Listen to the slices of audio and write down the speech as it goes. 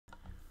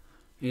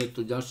Je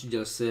to ďalší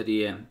diel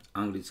série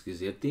Anglicky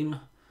s Yetim.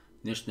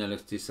 V dnešnej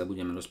lekcii sa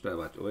budeme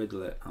rozprávať o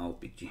jedle a o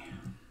pití.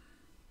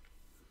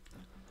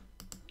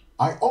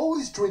 I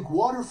always drink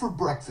water for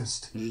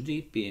breakfast.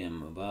 Vždy pijem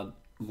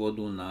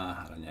vodu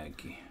na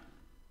raňajky.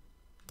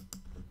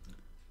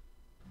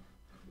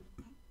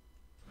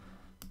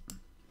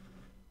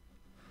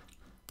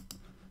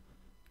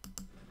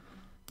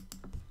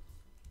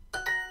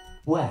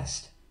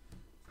 West.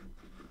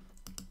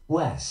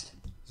 West.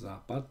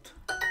 Západ.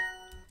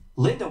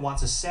 Linda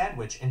wants a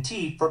sandwich and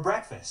tea for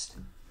breakfast.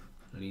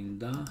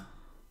 Linda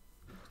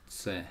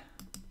chce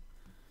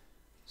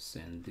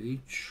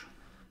sendvič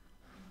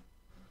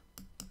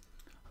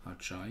a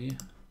čaj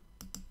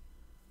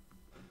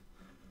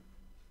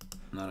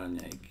na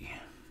raňajky.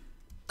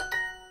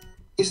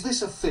 Is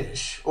this a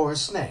fish or a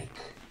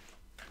snake?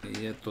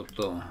 Je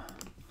toto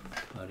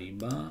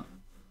ryba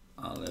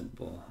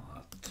alebo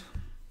had?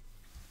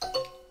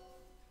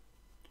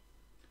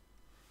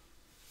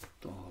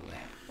 Tohle.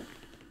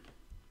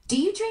 Do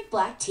you drink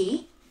black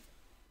tea?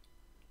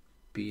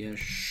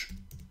 Piješ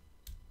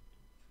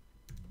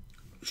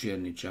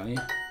čierny čaj?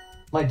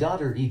 My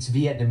daughter eats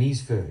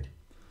Vietnamese food.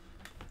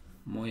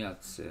 Moja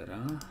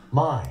dcera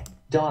My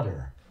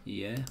daughter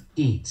je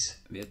eats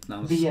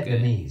vietnamské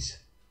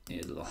Vietnamese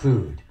jedlo.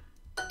 food.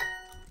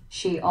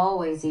 She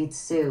always eats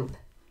soup.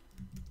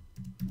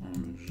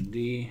 On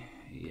vždy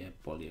je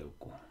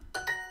polievku.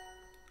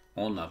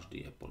 Ona vždy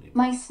je polievku.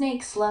 My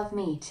snakes love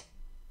meat.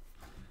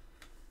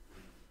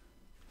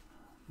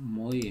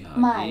 Moji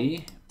My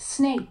hadi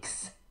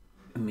snakes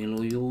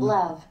milujú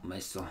love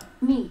mäso.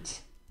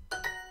 meat.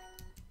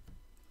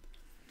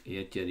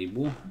 Jete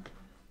rybu?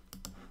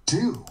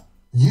 Do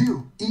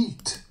you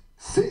eat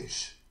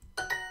fish?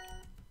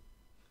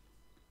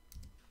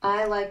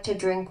 I like to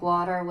drink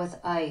water with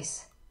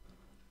ice.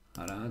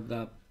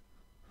 Rada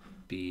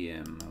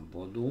pijem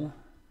vodu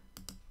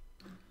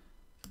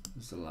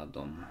s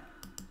ľadom.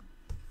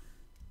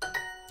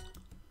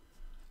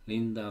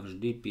 Linda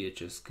vždy pije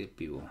české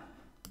pivo.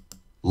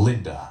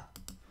 Linda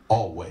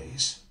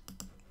always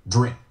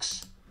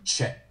drinks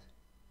Czech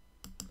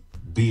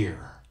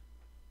beer.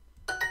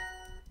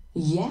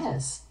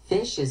 Yes,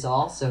 fish is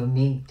also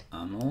meat.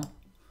 Áno,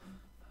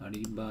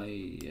 ryba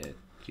je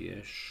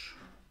tiež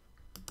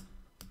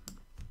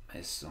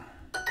mäso.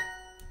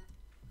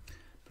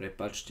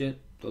 Prepačte,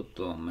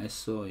 toto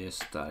mäso je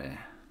staré.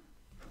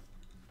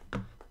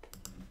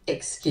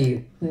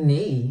 Excuse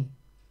me.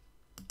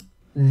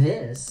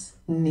 This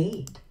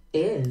meat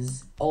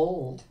is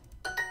old.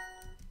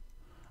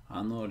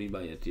 Áno,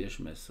 ryba je tiež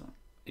mäso.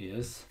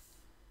 Yes,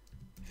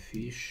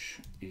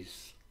 fish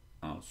is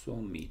also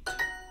meat.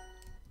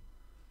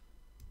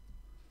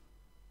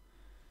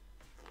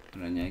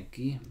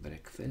 Raňajky,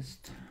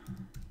 breakfast.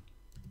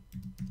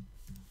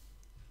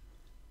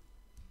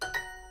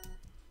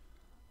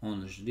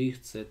 On vždy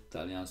chce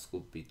taliansku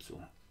pizzu.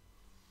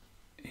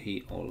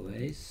 He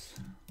always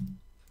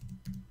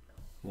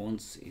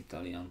wants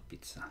Italian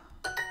pizza.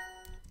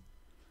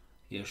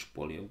 Ješ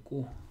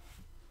polievku?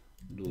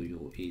 Do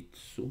you eat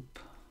soup?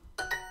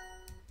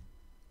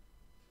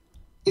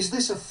 Is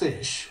this a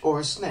fish or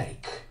a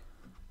snake?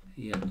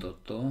 Je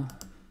toto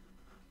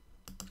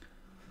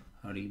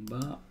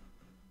ryba